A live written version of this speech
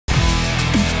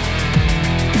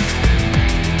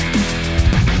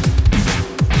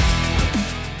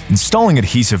Installing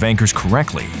adhesive anchors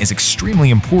correctly is extremely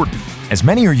important, as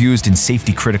many are used in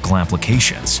safety-critical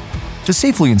applications. To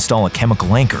safely install a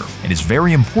chemical anchor, it is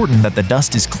very important that the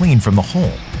dust is clean from the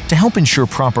hole to help ensure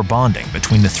proper bonding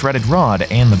between the threaded rod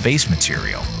and the base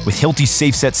material. With Hilti's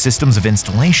SafeSet systems of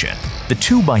installation, the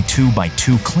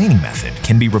 2x2x2 cleaning method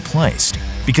can be replaced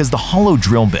because the hollow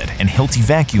drill bit and Hilti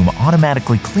vacuum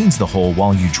automatically cleans the hole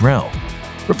while you drill.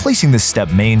 Replacing this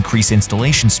step may increase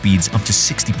installation speeds up to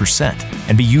 60%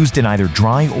 and be used in either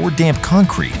dry or damp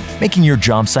concrete, making your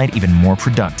job site even more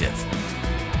productive.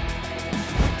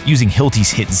 Using Hilti's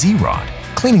Hit Z rod,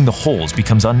 cleaning the holes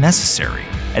becomes unnecessary,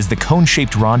 as the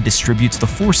cone-shaped rod distributes the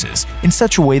forces in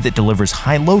such a way that delivers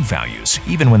high load values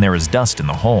even when there is dust in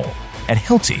the hole. At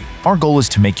Hilti, our goal is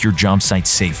to make your job site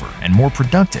safer and more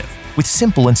productive with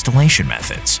simple installation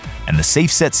methods, and the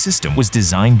SafeSet system was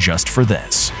designed just for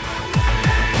this.